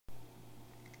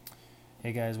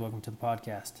Hey guys, welcome to the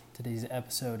podcast. Today's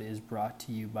episode is brought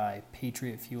to you by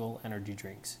Patriot Fuel Energy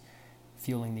Drinks,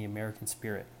 fueling the American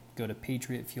spirit. Go to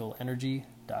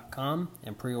patriotfuelenergy.com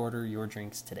and pre-order your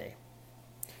drinks today.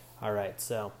 All right,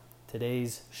 so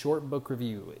today's short book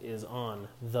review is on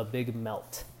The Big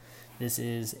Melt. This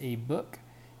is a book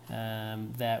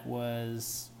that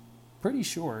was pretty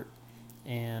short,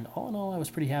 and all in all, I was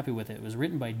pretty happy with it. It was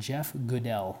written by Jeff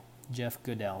Goodell.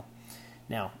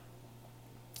 Now,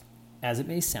 as it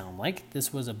may sound like,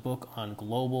 this was a book on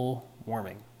global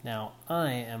warming. Now,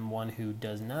 I am one who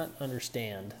does not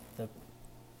understand the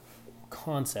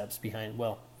concepts behind,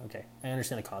 I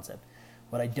understand the concept.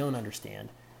 What I don't understand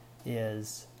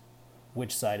is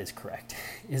which side is correct.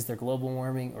 Is there global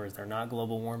warming or is there not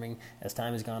global warming? As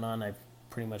time has gone on, I've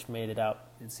pretty much made it out.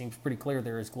 It seems pretty clear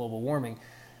there is global warming,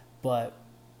 but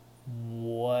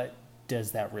what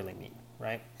does that really mean,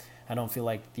 right? I don't feel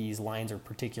like these lines are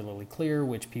particularly clear,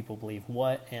 which people believe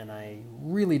what, and I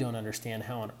really don't understand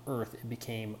how on earth it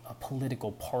became a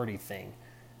political party thing.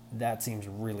 That seems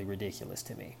really ridiculous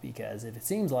to me, because if it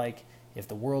seems like if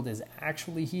the world is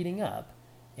actually heating up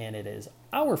and it is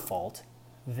our fault,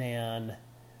 then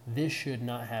this should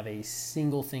not have a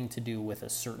single thing to do with a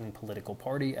certain political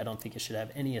party. I don't think it should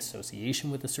have any association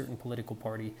with a certain political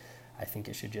party. I think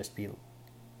it should just be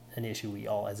an issue we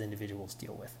all as individuals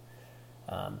deal with.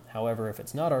 However, if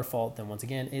it's not our fault, then once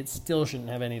again, it still shouldn't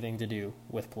have anything to do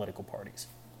with political parties.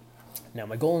 Now,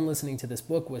 my goal in listening to this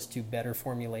book was to better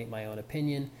formulate my own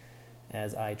opinion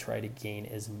as I try to gain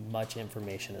as much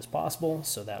information as possible,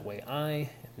 so that way I am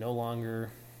no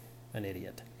longer an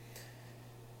idiot.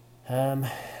 I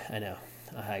know,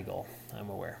 a high goal, I'm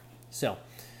aware. So,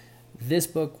 this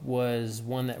book was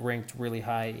one that ranked really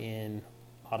high in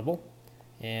Audible,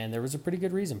 and there was a pretty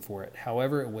good reason for it.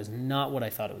 However, it was not what I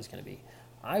thought it was going to be.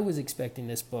 I was expecting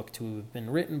this book to have been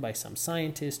written by some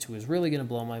scientist who is really going to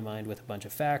blow my mind with a bunch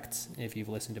of facts. If you've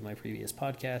listened to my previous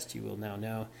podcast, you will now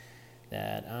know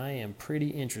that I am pretty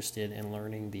interested in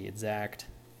learning the exact...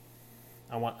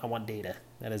 I want data.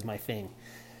 That is my thing.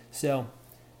 So,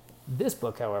 this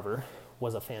book, however,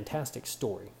 was a fantastic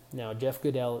story. Now, Jeff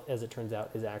Goodell, as it turns out,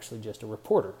 is actually just a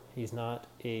reporter. He's not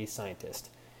a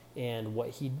scientist. And what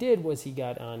he did was he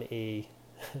got on a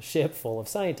ship full of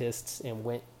scientists and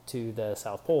went to the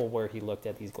South Pole where he looked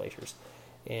at these glaciers.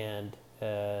 And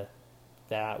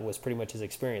that was pretty much his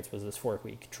experience, was this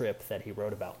 4-week trip that he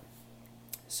wrote about.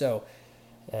 So,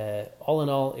 all in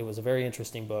all, it was a very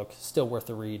interesting book, still worth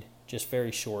the read, just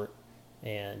very short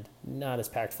and not as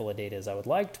packed full of data as I would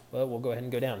like, but we'll go ahead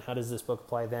and go down. How does this book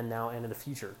apply then, now, and in the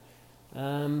future?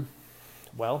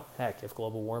 Well, heck, if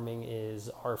global warming is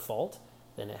our fault,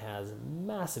 then it has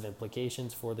massive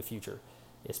implications for the future,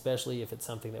 especially if it's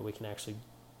something that we can actually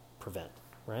prevent,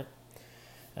 right?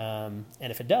 And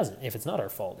if it doesn't, if it's not our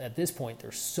fault, at this point,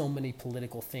 there's so many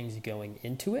political things going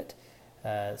into it,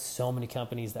 so many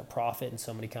companies that profit and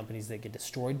so many companies that get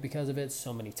destroyed because of it,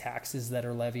 so many taxes that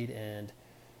are levied, and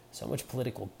so much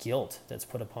political guilt that's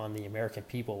put upon the American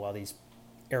people while these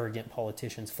arrogant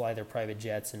politicians fly their private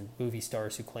jets and movie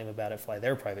stars who claim about it fly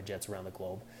their private jets around the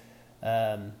globe.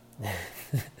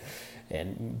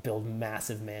 And build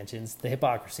massive mansions. The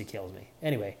hypocrisy kills me.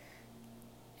 Anyway,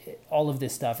 all of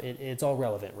this stuff, it's all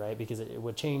relevant, right? Because it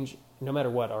would change, no matter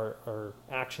what, our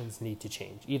actions need to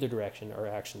change. Either direction, our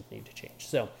actions need to change.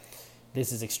 So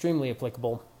this is extremely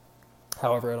applicable.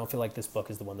 However, I don't feel like this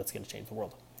book is the one that's going to change the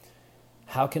world.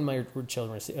 How can my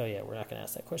children see? Oh yeah, we're not going to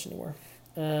ask that question anymore.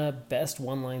 Best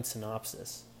one-line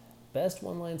synopsis. Best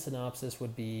one-line synopsis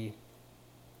would be...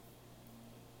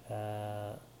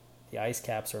 the ice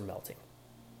caps are melting.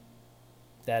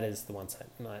 That is the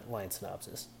one-line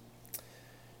synopsis.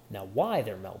 Now, why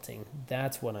they're melting,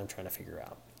 that's what I'm trying to figure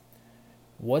out.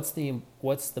 What's the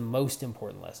most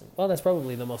important lesson? Well, that's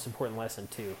probably the most important lesson,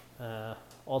 too.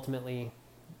 Ultimately,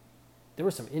 there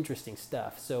was some interesting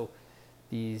stuff. So,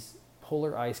 these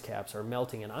polar ice caps are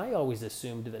melting, and I always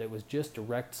assumed that it was just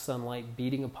direct sunlight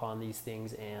beating upon these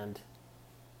things, and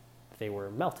they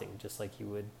were melting, just like you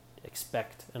would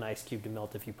expect an ice cube to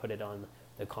melt if you put it on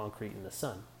the concrete in the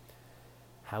sun.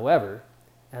 However,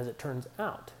 as it turns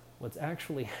out, what's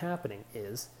actually happening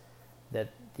is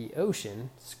that the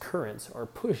ocean's currents are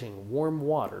pushing warm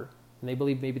water, and they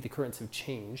believe maybe the currents have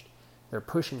changed. They're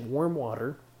pushing warm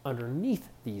water underneath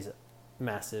these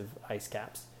massive ice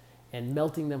caps and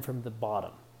melting them from the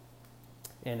bottom.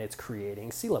 And it's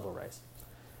creating sea level rise,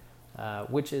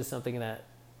 which is something that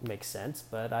makes sense,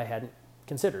 but I hadn't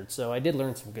considered. So I did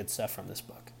learn some good stuff from this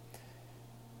book.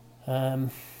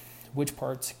 Which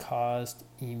parts caused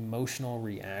emotional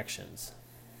reactions?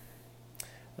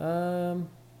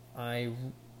 I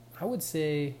would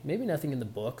say maybe nothing in the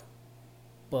book.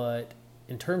 But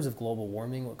in terms of global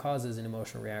warming, what causes an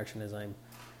emotional reaction is I'm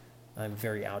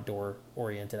very outdoor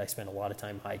oriented. I spend a lot of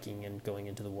time hiking and going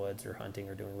into the woods or hunting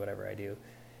or doing whatever I do.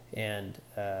 And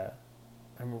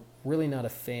I'm really not a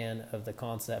fan of the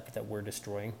concept that we're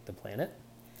destroying the planet.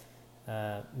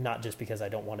 Not just because I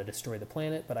don't want to destroy the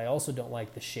planet, but I also don't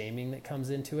like the shaming that comes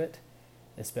into it,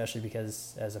 especially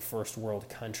because as a first world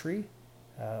country,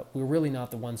 we're really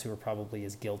not the ones who are probably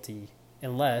as guilty,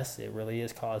 unless it really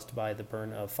is caused by the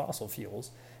burn of fossil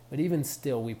fuels. But even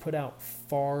still, we put out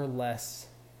far less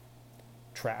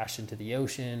trash into the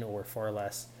ocean, or far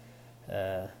less,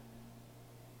 well,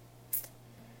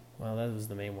 that was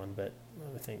the main one, but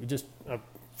I think just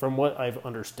from what I've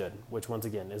understood, which once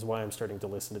again is why I'm starting to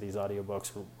listen to these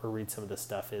audiobooks or read some of this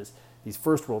stuff, is these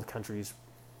first world countries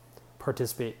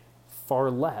participate far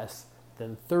less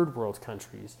than third world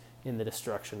countries in the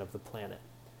destruction of the planet,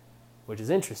 which is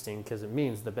interesting because it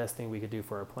means the best thing we could do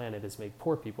for our planet is make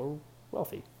poor people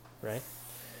wealthy, right?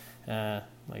 Like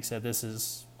I said,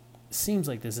 seems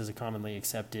like this is a commonly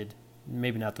accepted,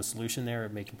 maybe not the solution there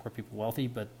of making poor people wealthy,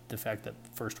 but the fact that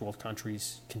first world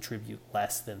countries contribute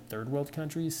less than third world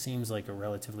countries seems like a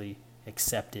relatively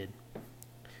accepted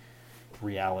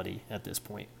reality at this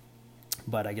point.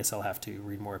 But I guess I'll have to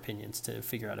read more opinions to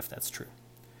figure out if that's true.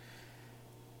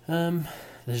 The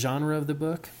genre of the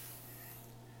book.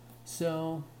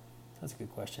 So that's a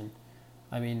good question.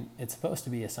 I mean, it's supposed to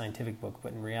be a scientific book,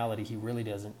 but in reality, he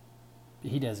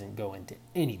doesn't go into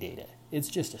any data. It's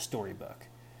just a storybook.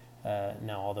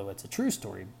 Now, although it's a true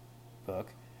story book,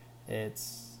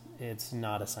 it's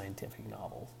not a scientific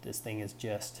novel. This thing is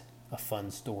just a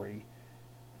fun story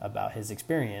about his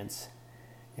experience,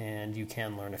 and you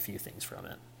can learn a few things from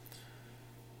it.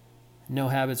 No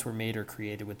habits were made or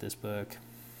created with this book.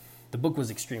 The book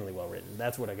was extremely well written.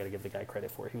 That's what I got to give the guy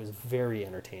credit for. He was very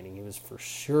entertaining. He was for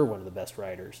sure one of the best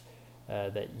writers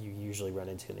that you usually run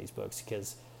into in these books,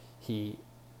 because he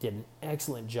did an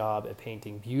excellent job at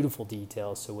painting beautiful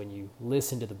details, so when you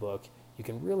listen to the book, you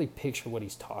can really picture what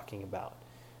he's talking about.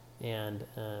 And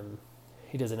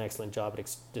he does an excellent job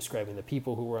at describing the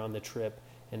people who were on the trip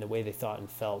and the way they thought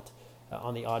and felt.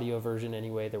 On the audio version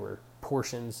anyway, there were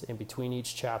portions in between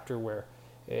each chapter where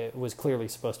it was clearly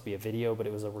supposed to be a video, but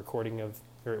it was a recording of,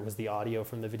 or it was the audio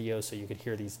from the video, so you could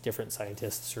hear these different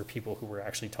scientists or people who were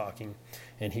actually talking.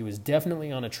 And he was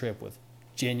definitely on a trip with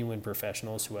genuine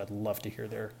professionals who I'd love to hear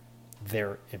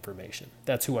their information.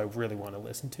 That's who I really want to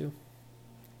listen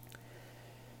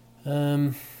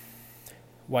to.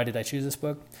 Why did I choose this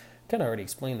book? Kind of already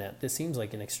explained that. This seems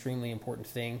like an extremely important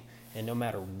thing, and no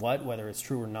matter what, whether it's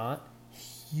true or not,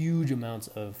 huge amounts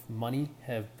of money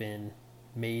have been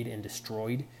made and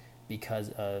destroyed because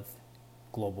of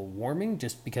global warming,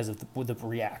 just because of the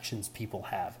reactions people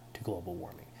have to global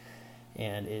warming.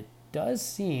 And it does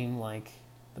seem like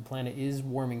the planet is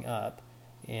warming up,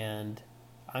 and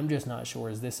I'm just not sure,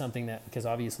 is this something that, because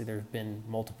obviously there have been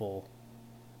multiple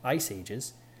ice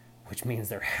ages, which means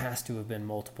there has to have been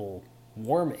multiple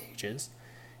warm ages,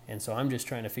 and so I'm just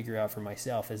trying to figure out for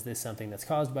myself, is this something that's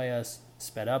caused by us,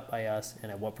 sped up by us,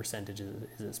 and at what percentage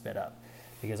is it sped up?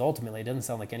 Because ultimately it doesn't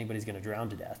sound like anybody's going to drown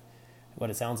to death. What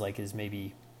it sounds like is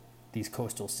maybe these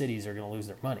coastal cities are going to lose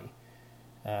their money,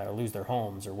 or lose their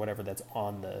homes, or whatever that's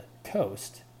on the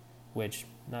coast, which,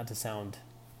 not to sound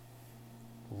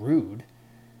rude,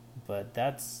 but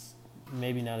that's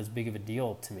maybe not as big of a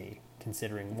deal to me,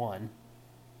 considering, one,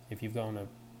 if you've gone to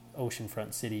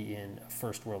oceanfront city in a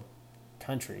first world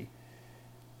country,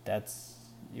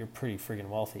 you're pretty friggin'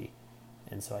 wealthy,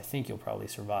 and so I think you'll probably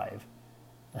survive.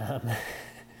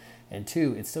 And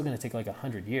two, it's still going to take like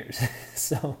 100 years,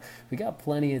 so we got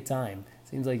plenty of time.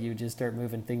 Seems like you would just start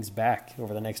moving things back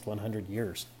over the next 100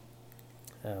 years.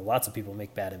 Lots of people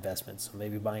make bad investments, so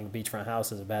maybe buying a beachfront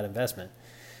house is a bad investment.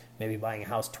 Maybe buying a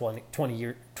house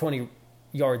 20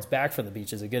 yards back from the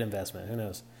beach is a good investment. Who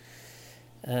knows?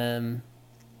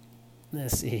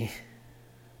 Let's see.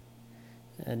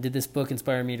 Did this book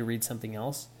inspire me to read something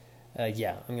else?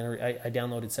 Yeah, I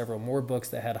downloaded several more books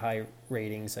that had high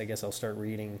ratings. I guess I'll start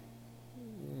reading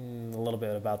a little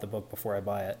bit about the book before I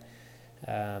buy it.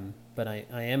 But I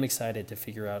am excited to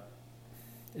figure out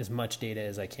as much data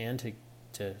as I can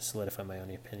to solidify my own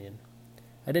opinion.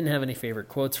 I didn't have any favorite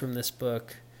quotes from this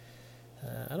book.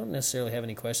 I don't necessarily have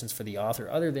any questions for the author,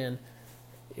 other than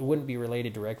it wouldn't be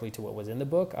related directly to what was in the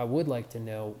book. I would like to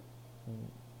know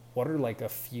what are like a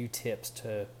few tips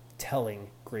to telling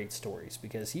great stories,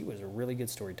 because he was a really good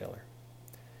storyteller.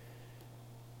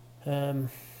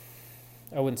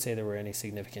 I wouldn't say there were any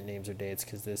significant names or dates,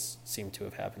 because this seemed to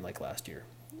have happened like last year.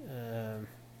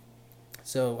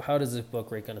 So how does this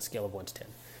book rate on a scale of 1 to 10?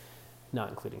 not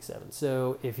including 7.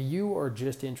 So if you are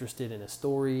just interested in a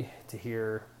story to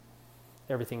hear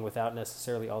everything without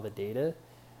necessarily all the data,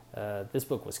 this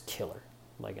book was killer,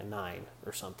 like a 9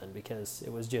 or something, because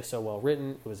it was just so well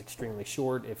written. It was extremely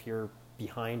short. If you're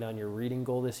behind on your reading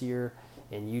goal this year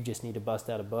and you just need to bust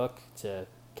out a book to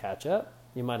catch up,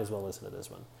 you might as well listen to this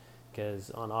one,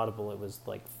 because on Audible it was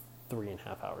like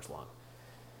 3.5 hours long.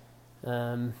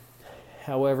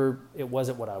 However, it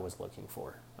wasn't what I was looking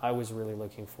for. I was really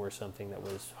looking for something that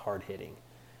was hard-hitting.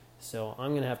 So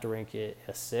I'm going to have to rank it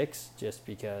a 6, just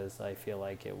because I feel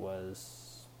like it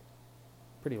was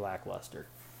pretty lackluster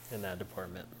in that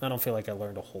department. I don't feel like I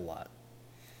learned a whole lot.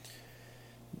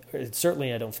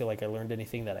 Certainly I don't feel like I learned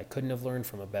anything that I couldn't have learned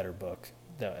from a better book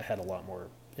that had a lot more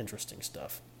interesting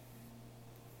stuff.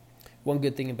 One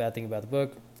good thing and bad thing about the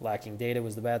book: lacking data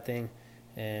was the bad thing,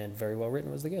 and very well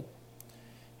written was the good.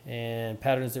 And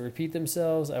patterns that repeat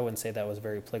themselves, I wouldn't say that was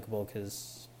very applicable,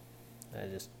 because I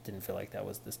just didn't feel like that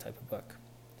was this type of book.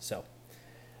 So,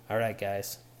 all right,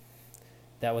 guys.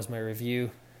 That was my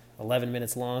review. 11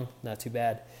 minutes long, not too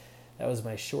bad. That was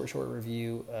my short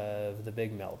review of The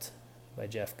Big Melt by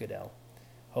Jeff Goodell.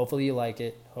 Hopefully you like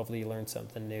it. Hopefully you learned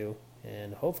something new.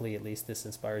 And hopefully at least this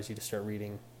inspires you to start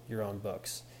reading your own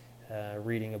books.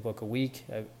 Reading a book a week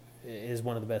is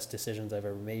one of the best decisions I've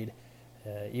ever made.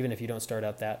 Even if you don't start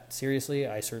out that seriously,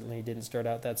 I certainly didn't start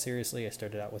out that seriously. I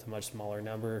started out with a much smaller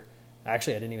number.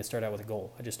 Actually, I didn't even start out with a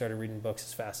goal. I just started reading books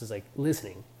as fast as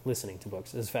listening to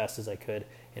books as fast as I could,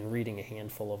 and reading a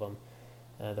handful of them.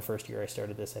 The first year I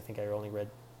started this, I think I only read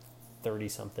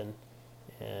 30-something,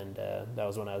 and that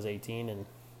was when I was 18, and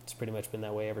it's pretty much been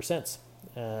that way ever since.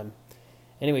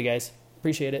 Anyway, guys,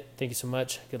 appreciate it. Thank you so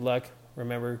much. Good luck.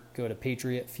 Remember, go to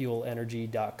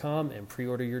patriotfuelenergy.com and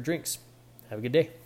pre-order your drinks. Have a good day.